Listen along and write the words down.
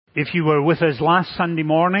If you were with us last Sunday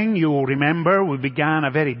morning, you will remember we began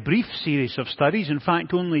a very brief series of studies, in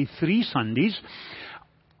fact only 3 Sundays,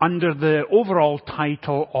 under the overall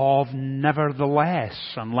title of Nevertheless.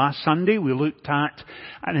 And last Sunday we looked at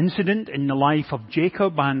an incident in the life of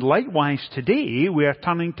Jacob, and likewise today we are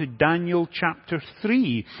turning to Daniel chapter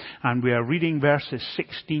 3, and we are reading verses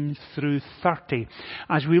 16 through 30.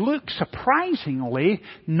 As we look, surprisingly,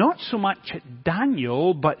 not so much at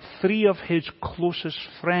Daniel, but 3 of his closest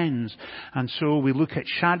friends. And so we look at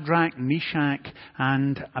Shadrach, Meshach,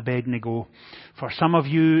 and Abednego. For some of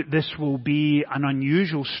you, this will be an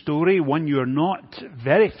unusual story, one you're not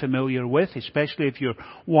very familiar with, especially if you're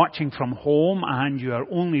watching from home and you are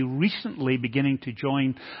only recently beginning to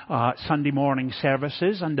join Sunday morning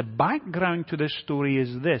services. And the background to this story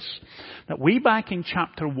is this, that way back in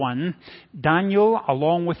chapter 1, Daniel,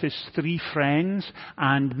 along with his 3 friends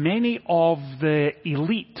and many of the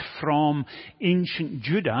elite from ancient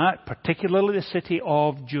Judah, particularly the city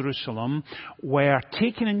of Jerusalem, were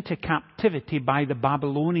taken into captivity by the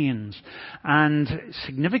Babylonians. And a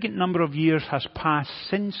significant number of years has passed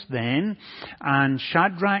since then, and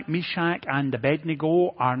Shadrach, Meshach, and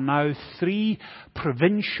Abednego are now 3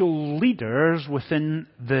 provincial leaders within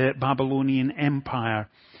the Babylonian Empire.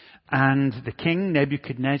 And the king,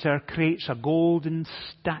 Nebuchadnezzar, creates a golden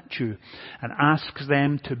statue and asks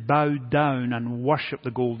them to bow down and worship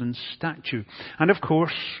the golden statue. And of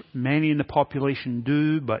course, many in the population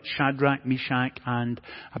do, but Shadrach, Meshach, and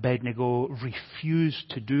Abednego refuse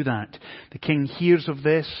to do that. The king hears of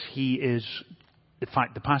this. In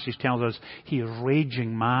fact, the passage tells us he is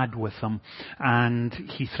raging mad with them, and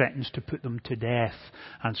he threatens to put them to death.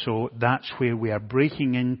 And so that's where we are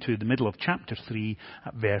breaking into the middle of chapter 3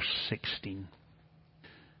 at verse 16.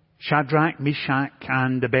 Shadrach, Meshach,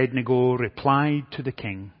 and Abednego replied to the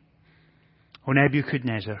king, "O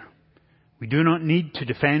Nebuchadnezzar, we do not need to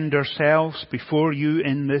defend ourselves before you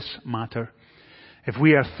in this matter. If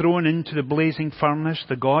we are thrown into the blazing furnace,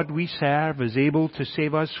 the God we serve is able to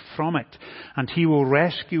save us from it, and he will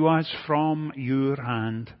rescue us from your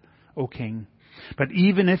hand, O king. But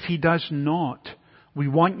even if he does not, we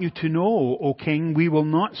want you to know, O king, we will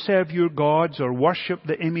not serve your gods or worship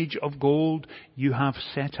the image of gold you have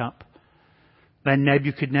set up." Then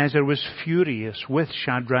Nebuchadnezzar was furious with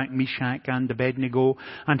Shadrach, Meshach, and Abednego,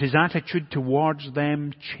 and his attitude towards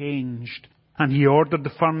them changed. And he ordered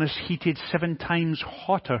the furnace heated 7 times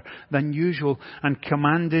hotter than usual, and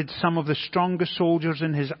commanded some of the strongest soldiers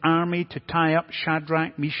in his army to tie up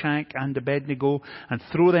Shadrach, Meshach, and Abednego and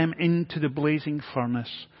throw them into the blazing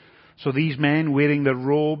furnace. So these men, wearing their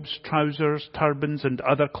robes, trousers, turbans, and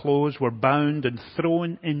other clothes, were bound and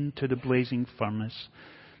thrown into the blazing furnace.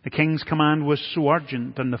 The king's command was so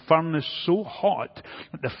urgent and the furnace so hot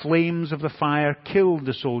that the flames of the fire killed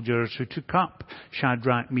the soldiers who took up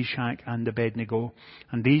Shadrach, Meshach, and Abednego.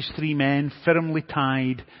 And these 3 men, firmly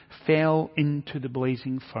tied, fell into the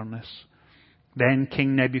blazing furnace. Then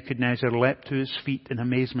King Nebuchadnezzar leapt to his feet in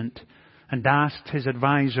amazement and asked his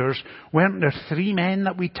advisors, "Weren't there 3 men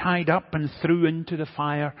that we tied up and threw into the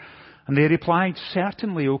fire?" And they replied,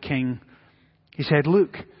 "Certainly, O king." He said,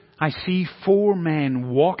 "Look, I see 4 men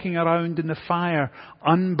walking around in the fire,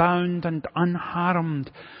 unbound and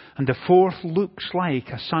unharmed, and the 4th looks like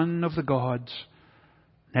a son of the gods."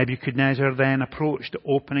 Nebuchadnezzar then approached the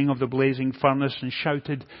opening of the blazing furnace and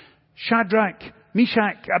shouted, "Shadrach,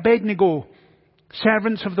 Meshach, Abednego,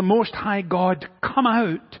 servants of the Most High God, come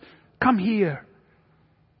out, come here."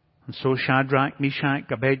 And so Shadrach,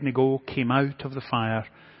 Meshach, Abednego came out of the fire.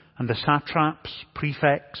 And the satraps,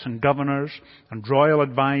 prefects, and governors, and royal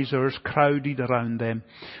advisors crowded around them.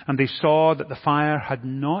 And they saw that the fire had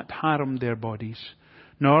not harmed their bodies,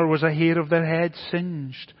 nor was a hair of their head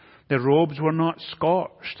singed. Their robes were not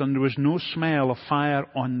scorched, and there was no smell of fire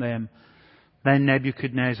on them. Then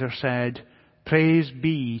Nebuchadnezzar said, "Praise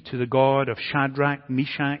be to the God of Shadrach,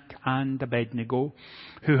 Meshach, and Abednego,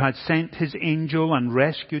 who had sent his angel and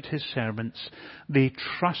rescued his servants. They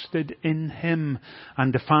trusted in him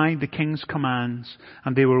and defied the king's commands,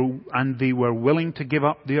 and they were willing to give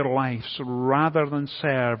up their lives rather than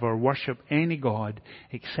serve or worship any god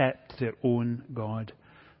except their own God.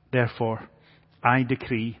 Therefore, I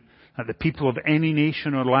decree that the people of any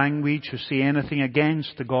nation or language who say anything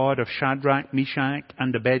against the God of Shadrach, Meshach,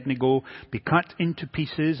 and Abednego be cut into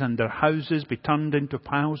pieces and their houses be turned into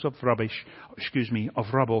piles of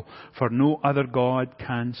rubble, for no other God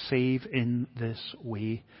can save in this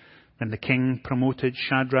way." Then the king promoted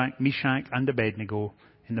Shadrach, Meshach, and Abednego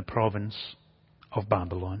in the province of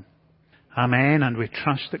Babylon. Amen. And we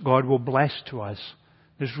trust that God will bless to us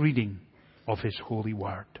this reading of his holy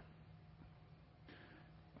word.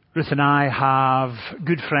 Ruth and I have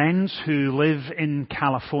good friends who live in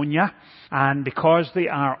California, and because they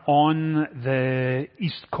are on the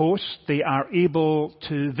East Coast, they are able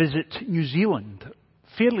to visit New Zealand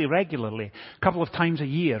fairly regularly, a couple of times a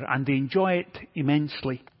year, and they enjoy it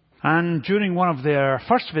immensely. And during one of their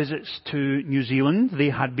first visits to New Zealand, they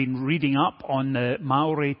had been reading up on the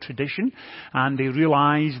Maori tradition, and they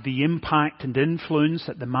realized the impact and influence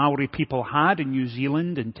that the Maori people had in New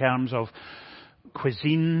Zealand in terms of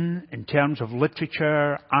cuisine, in terms of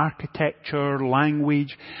literature, architecture,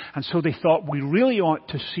 language. And so they thought, we really ought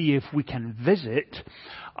to see if we can visit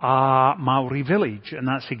a Maori village. And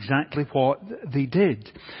that's exactly what they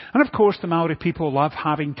did. And of course, the Maori people love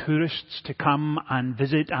having tourists to come and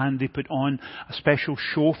visit, and they put on a special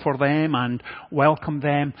show for them and welcome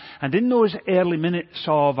them. And in those early minutes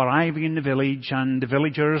of arriving in the village, and the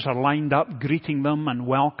villagers are lined up greeting them and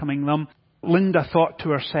welcoming them, Linda thought to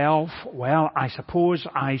herself, well, I suppose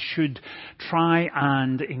I should try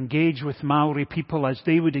and engage with Maori people as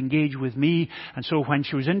they would engage with me. And so when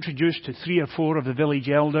she was introduced to 3 or 4 of the village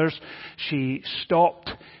elders, she stopped,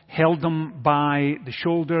 held them by the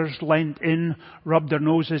shoulders, leant in, rubbed their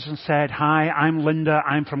noses and said, "Hi, I'm Linda,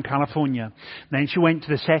 I'm from California." Then she went to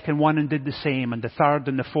the second one and did the same, and the third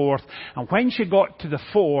and the fourth. And when she got to the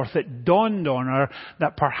fourth, it dawned on her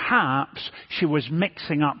that perhaps she was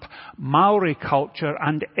mixing up Maori culture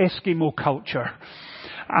and Eskimo culture.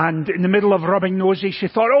 And in the middle of rubbing noses, she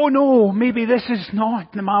thought, oh no, maybe this is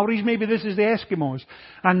not the Maoris, maybe this is the Eskimos.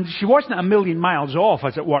 And she wasn't a million miles off,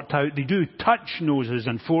 as it worked out. They do touch noses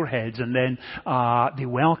and foreheads, and then they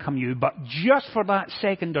welcome you. But just for that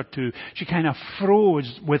second or two, she kind of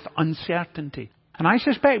froze with uncertainty. And I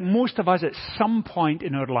suspect most of us at some point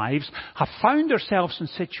in our lives have found ourselves in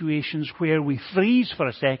situations where we freeze for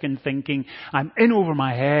a second thinking, I'm in over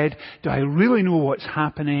my head. Do I really know what's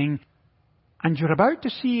happening? And you're about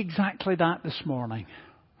to see exactly that this morning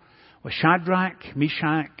with Shadrach,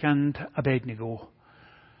 Meshach, and Abednego.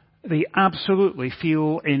 They absolutely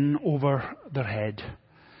feel in over their head.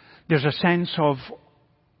 There's a sense of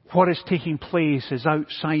what is taking place is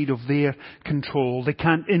outside of their control. They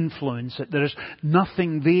can't influence it. There is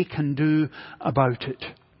nothing they can do about it.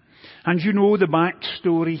 And you know the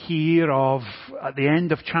backstory here of, at the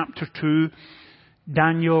end of chapter 2,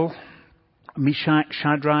 Daniel, Meshach,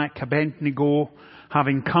 Shadrach, Abednego,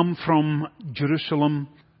 having come from Jerusalem,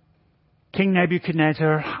 King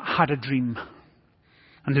Nebuchadnezzar had a dream.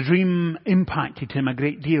 And the dream impacted him a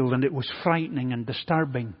great deal, and it was frightening and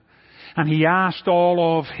disturbing. And he asked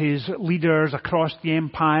all of his leaders across the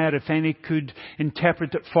empire if any could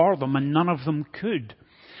interpret it for them, and none of them could.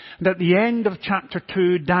 And at the end of chapter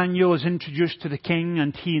 2, Daniel is introduced to the king,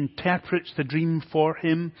 and he interprets the dream for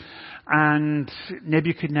him. And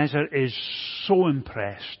Nebuchadnezzar is so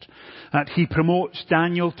impressed that he promotes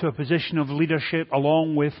Daniel to a position of leadership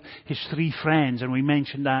along with his 3 friends. And we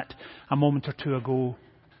mentioned that a moment or two ago.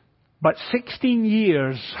 But 16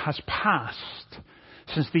 years has passed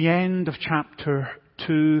since the end of chapter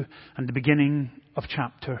 2 and the beginning of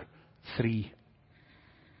chapter 3.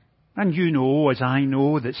 And you know, as I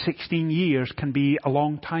know, that 16 years can be a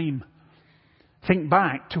long time. Think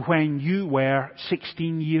back to when you were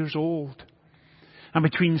 16 years old. And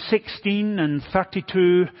between 16 and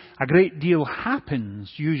 32, a great deal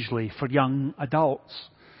happens, usually, for young adults.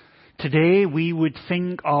 Today, we would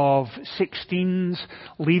think of 16s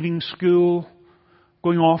leaving school,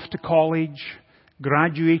 going off to college,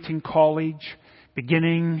 graduating college,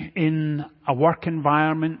 beginning in a work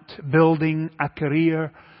environment, building a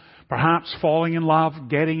career, perhaps falling in love,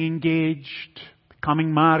 getting engaged,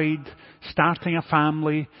 becoming married, starting a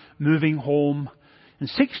family, moving home. And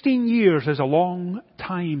 16 years is a long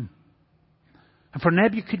time. And for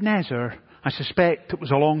Nebuchadnezzar, I suspect it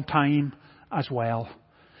was a long time as well.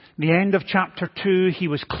 At the end of chapter 2, he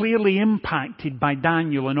was clearly impacted by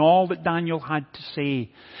Daniel and all that Daniel had to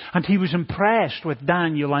say. And he was impressed with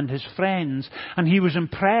Daniel and his friends, and he was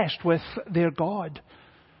impressed with their God.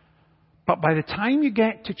 But by the time you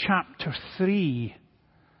get to chapter 3,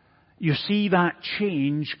 you see that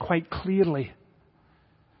change quite clearly.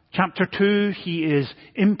 Chapter 2, he is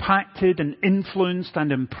impacted and influenced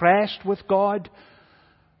and impressed with God.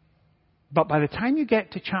 But by the time you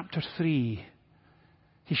get to chapter 3,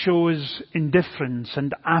 he shows indifference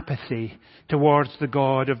and apathy towards the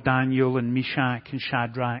God of Daniel and Meshach and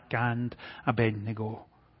Shadrach and Abednego.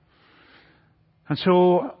 And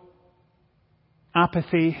so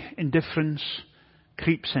apathy, indifference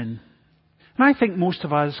creeps in. And I think most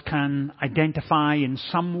of us can identify in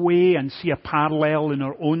some way and see a parallel in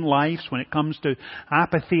our own lives when it comes to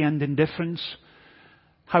apathy and indifference.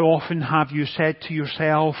 How often have you said to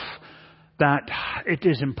yourself, that it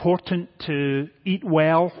is important to eat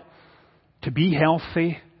well, to be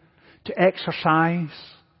healthy, to exercise.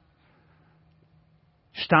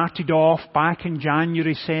 Started off back in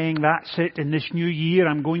January saying, that's it, in this new year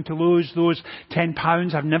I'm going to lose those 10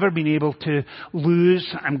 pounds I've never been able to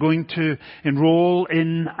lose. I'm going to enroll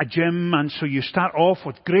in a gym. And so you start off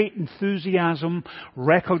with great enthusiasm,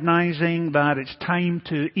 recognizing that it's time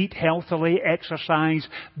to eat healthily, exercise,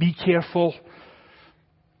 be careful.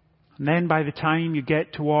 And then by the time you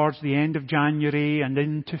get towards the end of January and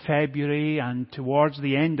into February and towards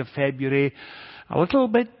the end of February, a little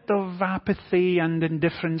bit of apathy and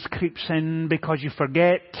indifference creeps in because you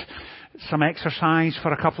forget some exercise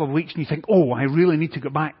for a couple of weeks and you think, oh, I really need to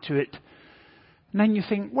get back to it. And then you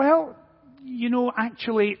think, well,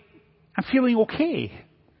 actually, I'm feeling okay.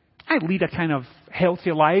 I lead a kind of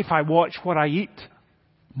healthy life. I watch what I eat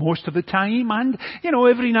most of the time. And,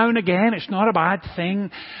 every now and again, it's not a bad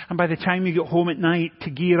thing. And by the time you get home at night to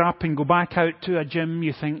gear up and go back out to a gym,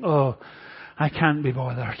 you think, oh, I can't be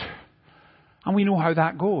bothered. And we know how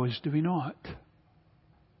that goes, do we not?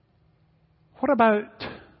 What about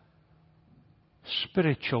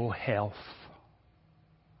spiritual health?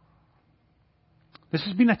 This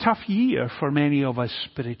has been a tough year for many of us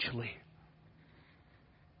spiritually.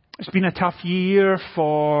 It's been a tough year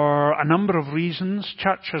for a number of reasons.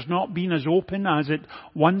 Church has not been as open as it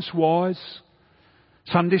once was.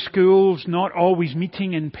 Sunday schools not always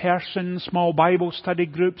meeting in person, small Bible study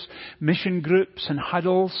groups, mission groups and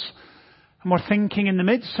huddles. And we're thinking in the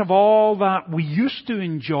midst of all that we used to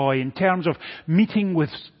enjoy in terms of meeting with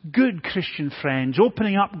good Christian friends,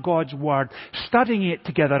 opening up God's Word, studying it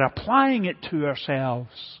together, applying it to ourselves.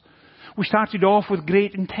 We started off with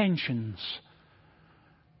great intentions.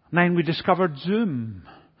 And then we discovered Zoom.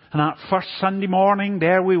 And that first Sunday morning,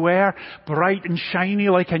 there we were, bright and shiny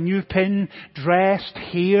like a new pin, dressed,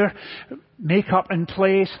 hair, makeup in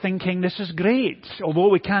place, thinking this is great. Although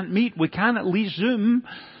we can't meet, we can at least Zoom.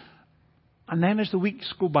 And then as the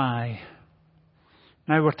weeks go by,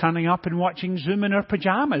 now we're turning up and watching Zoom in our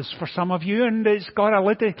pajamas for some of you, and it's got a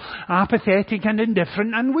little apathetic and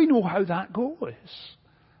indifferent, and we know how that goes.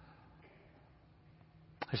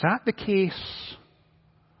 Is that the case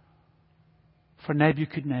for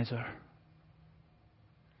Nebuchadnezzar?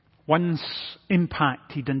 Once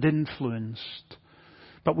impacted and influenced.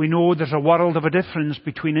 But we know there's a world of a difference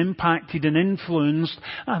between impacted and influenced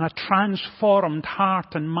and a transformed heart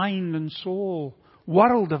and mind and soul.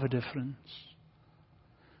 World of a difference.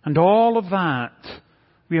 And all of that,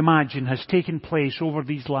 we imagine, has taken place over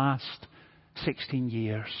these last 16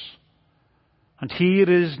 years. And here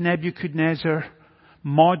is Nebuchadnezzar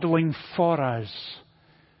modeling for us.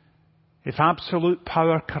 If absolute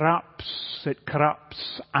power corrupts, it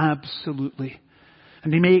corrupts absolutely.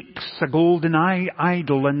 And he makes a golden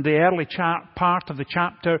idol, and the early part of the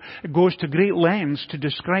chapter goes to great lengths to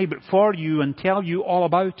describe it for you and tell you all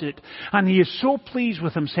about it. And he is so pleased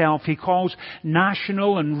with himself, he calls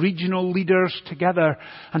national and regional leaders together.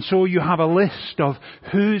 And so you have a list of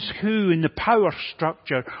who's who in the power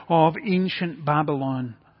structure of ancient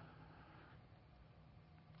Babylon.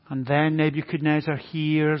 And then Nebuchadnezzar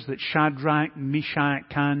hears that Shadrach,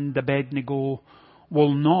 Meshach, and Abednego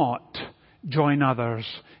will not join others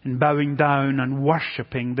in bowing down and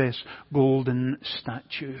worshipping this golden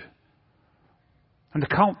statue. And the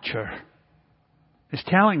culture is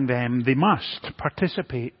telling them they must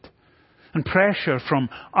participate. And pressure from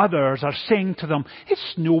others are saying to them,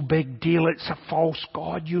 it's no big deal, it's a false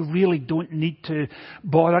god, you really don't need to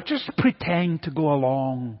bother, just pretend to go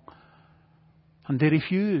along. And they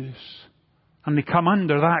refuse. And they come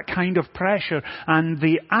under that kind of pressure, and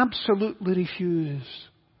they absolutely refuse.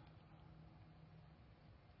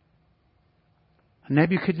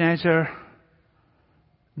 Nebuchadnezzar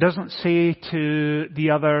doesn't say to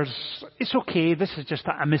the others, it's okay, this is just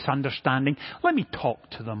a misunderstanding. Let me talk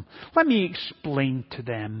to them. Let me explain to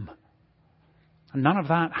them. And none of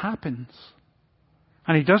that happens.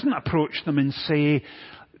 And he doesn't approach them and say,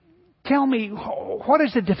 tell me, what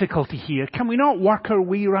is the difficulty here? Can we not work our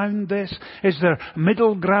way around this? Is there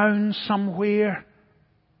middle ground somewhere?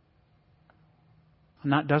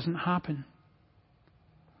 And that doesn't happen.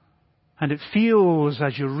 And it feels,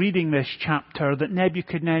 as you're reading this chapter, that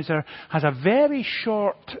Nebuchadnezzar has a very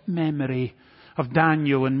short memory of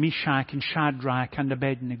Daniel and Meshach and Shadrach and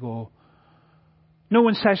Abednego. No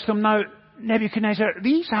one says to him, now, Nebuchadnezzar,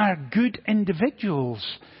 these are good individuals.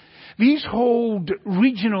 These hold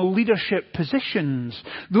regional leadership positions.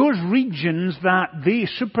 Those regions that they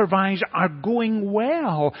supervise are going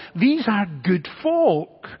well. These are good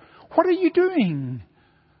folk. What are you doing?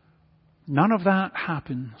 None of that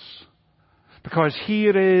happens. Because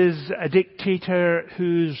here is a dictator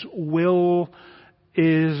whose will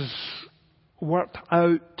is worked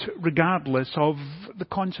out regardless of the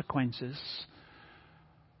consequences.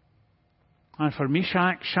 And for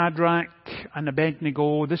Meshach, Shadrach, and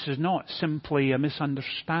Abednego, this is not simply a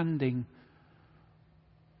misunderstanding.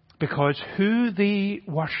 Because who they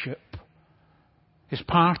worship is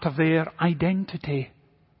part of their identity.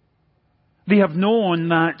 They have known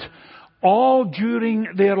that all during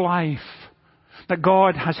their life, that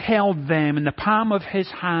God has held them in the palm of His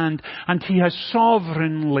hand, and He has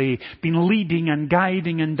sovereignly been leading and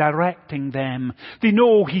guiding and directing them. They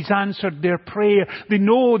know He's answered their prayer. They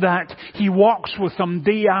know that He walks with them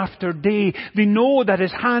day after day. They know that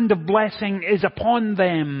His hand of blessing is upon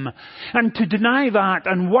them. And to deny that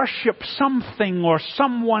and worship something or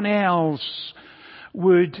someone else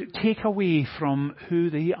would take away from who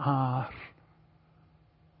they are.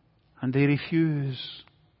 And they refuse.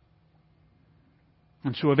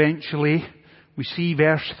 And so eventually, we see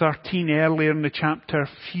verse 13 earlier in the chapter,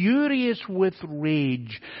 furious with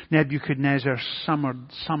rage, Nebuchadnezzar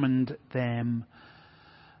summoned them.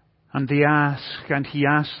 And he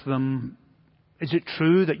asked them, is it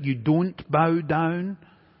true that you don't bow down?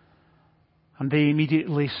 And they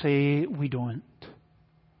immediately say, we don't.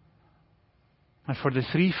 And for the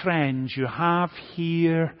three friends, you have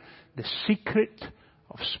here the secret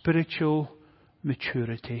of spiritual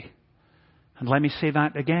maturity. And let me say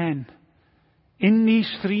that again. In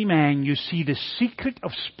these three men, you see the secret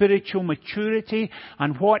of spiritual maturity.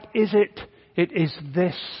 And what is it? It is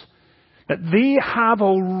this. That they have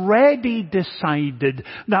already decided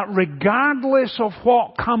that regardless of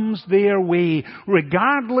what comes their way,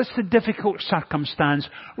 regardless the difficult circumstance,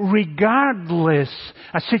 regardless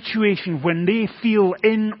a situation when they feel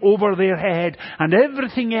in over their head and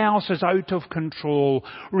everything else is out of control,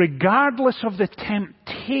 regardless of the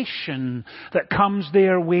temptation that comes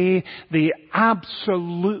their way, they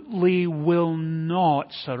absolutely will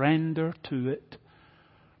not surrender to it.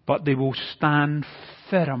 But they will stand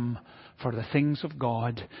firm for the things of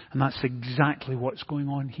God. And that's exactly what's going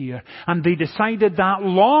on here. And they decided that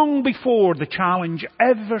long before the challenge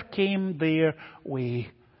ever came their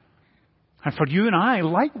way. And for you and I,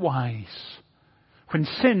 likewise, when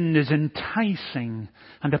sin is enticing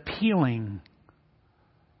and appealing,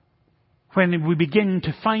 when we begin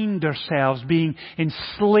to find ourselves being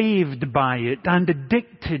enslaved by it and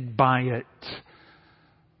addicted by it,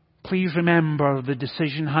 please remember the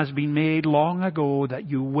decision has been made long ago that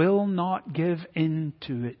you will not give in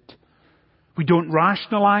to it. We don't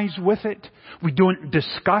rationalize with it. We don't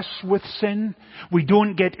discuss with sin. We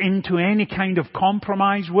don't get into any kind of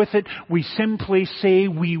compromise with it. We simply say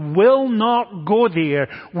we will not go there.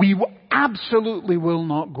 We absolutely will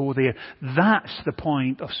not go there. That's the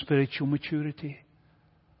point of spiritual maturity.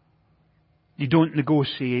 You don't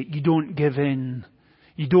negotiate. You don't give in.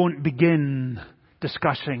 You don't begin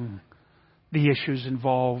discussing the issues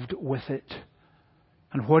involved with it.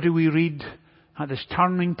 And what do we read at this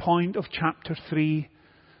turning point of chapter 3?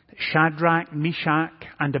 That Shadrach, Meshach,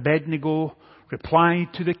 and Abednego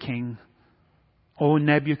replied to the king, O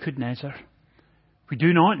Nebuchadnezzar, we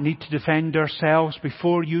do not need to defend ourselves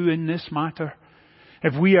before you in this matter.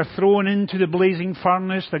 If we are thrown into the blazing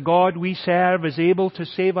furnace, the God we serve is able to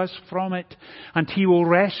save us from it, and He will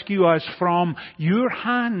rescue us from your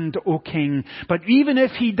hand, O King. But even if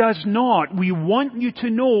He does not, we want you to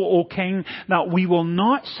know, O King, that we will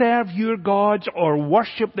not serve your gods or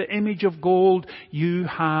worship the image of gold you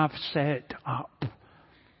have set up.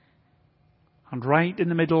 And right in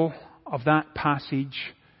the middle of that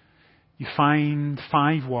passage, you find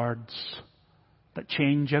 5 words that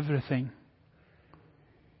change everything.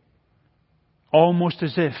 Almost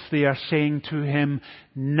as if they are saying to him,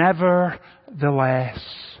 nevertheless,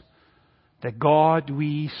 the God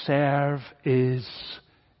we serve is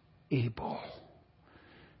able.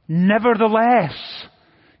 Nevertheless,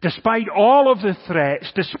 despite all of the threats,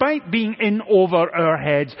 despite being in over our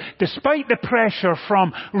heads, despite the pressure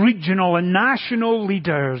from regional and national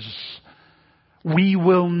leaders, we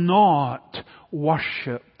will not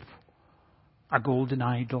worship a golden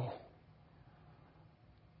idol.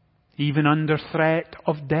 Even under threat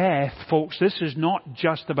of death, folks, this is not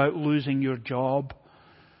just about losing your job.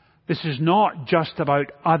 This is not just about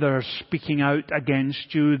others speaking out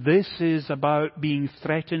against you. This is about being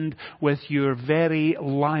threatened with your very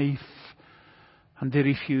life. And they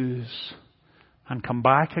refuse and come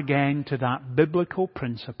back again to that biblical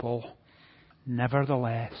principle.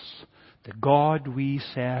 Nevertheless, the God we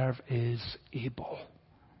serve is able.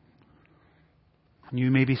 And you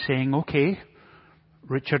may be saying, okay,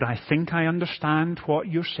 Richard, I think I understand what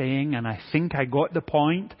you're saying, and I think I got the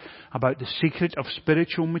point about the secret of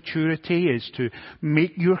spiritual maturity is to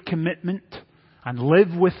make your commitment and live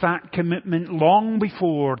with that commitment long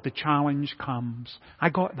before the challenge comes. I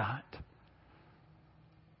got that.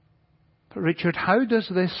 But Richard, how does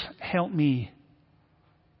this help me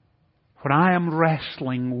when I am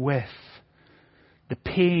wrestling with the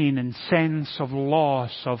pain and sense of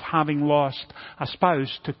loss of having lost a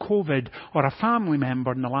spouse to COVID or a family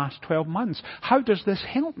member in the last 12 months? How does this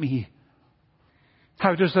help me?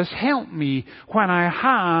 How does this help me when I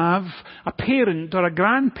have a parent or a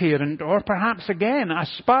grandparent or perhaps again a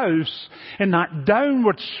spouse in that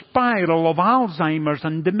downward spiral of Alzheimer's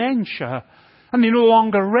and dementia, and they no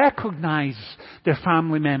longer recognize their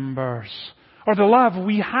family members or the love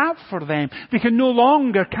we have for them? They can no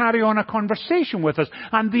longer carry on a conversation with us,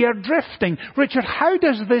 and they are drifting. Richard, how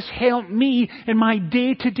does this help me in my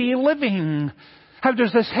day-to-day living? How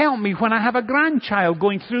does this help me when I have a grandchild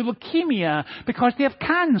going through leukemia because they have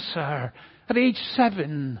cancer at age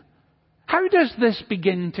 7? How does this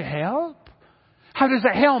begin to help? How does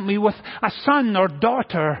it help me with a son or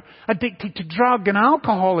daughter addicted to drug and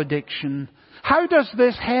alcohol addiction? How does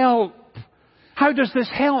this help? How does this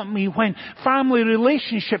help me when family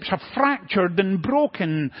relationships are fractured and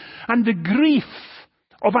broken and the grief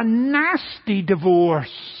of a nasty divorce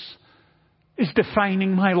is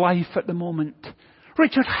defining my life at the moment?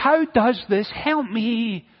 Richard, how does this help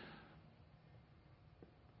me?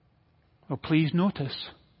 Well, please notice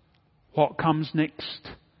what comes next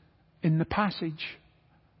in the passage.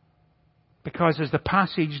 Because as the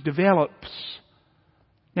passage develops,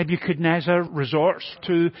 Nebuchadnezzar resorts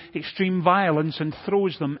to extreme violence and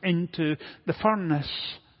throws them into the furnace.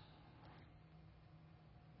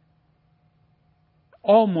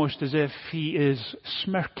 Almost as if he is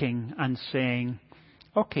smirking and saying,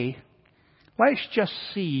 okay, let's just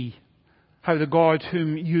see how the God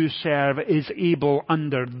whom you serve is able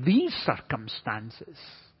under these circumstances.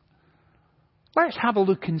 Let's have a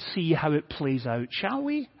look and see how it plays out, shall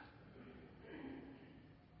we?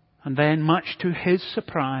 And then, much to his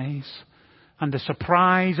surprise, and the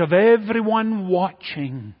surprise of everyone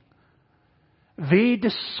watching, they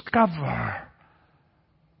discover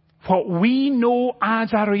what we know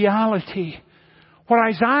as a reality. What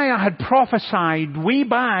Isaiah had prophesied way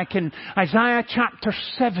back in Isaiah chapter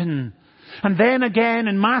 7. And then again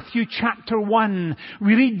in Matthew chapter 1,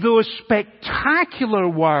 we read those spectacular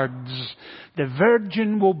words. The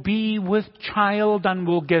virgin will be with child and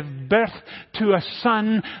will give birth to a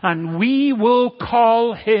son, and we will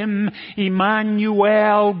call him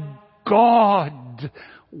Emmanuel, God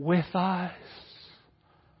with us.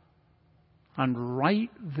 And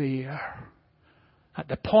right there, at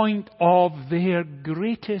the point of their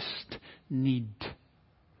greatest need,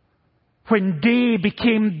 when day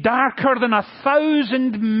became darker than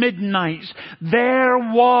 1,000 midnights, there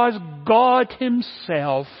was God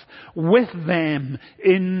Himself with them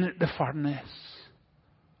in the furnace.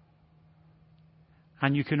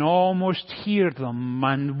 And you can almost hear them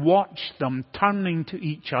and watch them turning to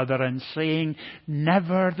each other and saying,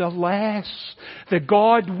 nevertheless, the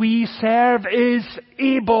God we serve is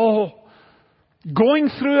able. Going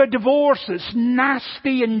through a divorce that's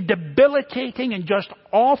nasty and debilitating and just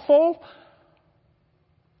awful,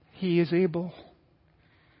 He is able.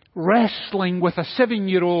 Wrestling with a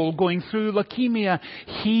 7-year-old going through leukemia,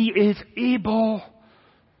 He is able.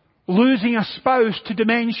 Losing a spouse to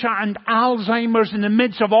dementia and Alzheimer's in the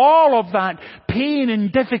midst of all of that pain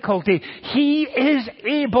and difficulty, He is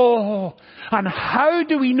able. And how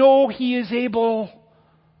do we know He is able?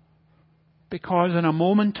 Because in a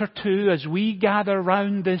moment or two, as we gather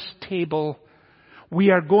round this table, we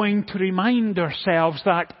are going to remind ourselves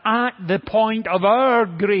that at the point of our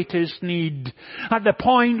greatest need, at the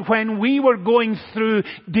point when we were going through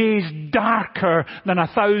days darker than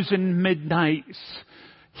 1,000 midnights,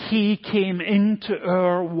 He came into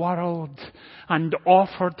our world and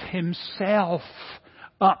offered Himself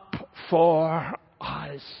up for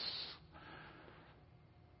us.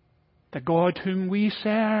 The God whom we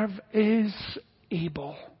serve is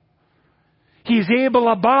able. He is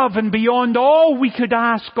able above and beyond all we could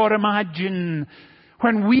ask or imagine.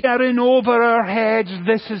 When we are in over our heads,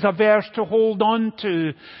 this is a verse to hold on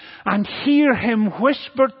to. And hear Him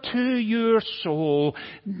whisper to your soul,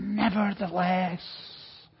 nevertheless,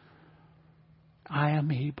 I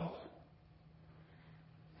am able.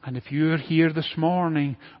 And if you're here this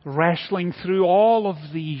morning wrestling through all of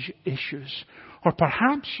these issues, or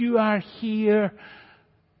perhaps you are here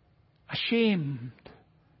ashamed,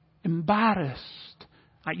 embarrassed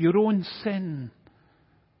at your own sin,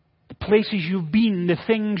 the places you've been, the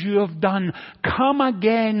things you have done. Come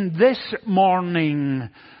again this morning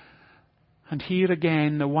and hear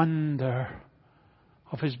again the wonder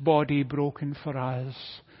of His body broken for us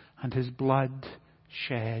and His blood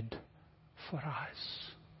shed for us.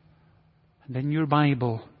 And in your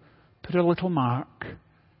Bible, put a little mark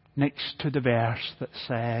next to the verse that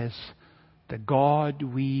says, the God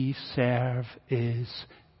we serve is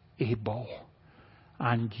able.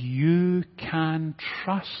 And you can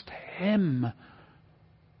trust Him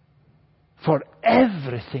for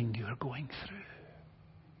everything you're going through.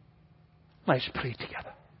 Let's pray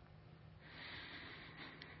together.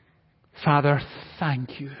 Father,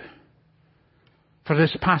 thank you for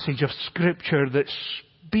this passage of Scripture that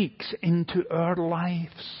speaks into our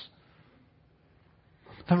lives,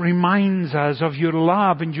 that reminds us of your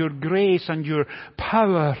love and your grace and your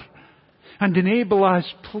power, and enable us,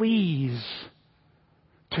 please,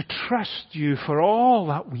 to trust you for all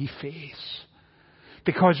that we face,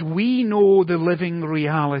 because we know the living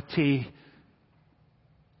reality.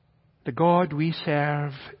 The God we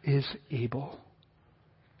serve is able.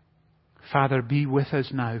 Father, be with us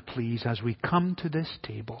now, please, as we come to this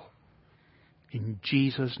table. In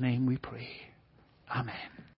Jesus' name we pray. Amen.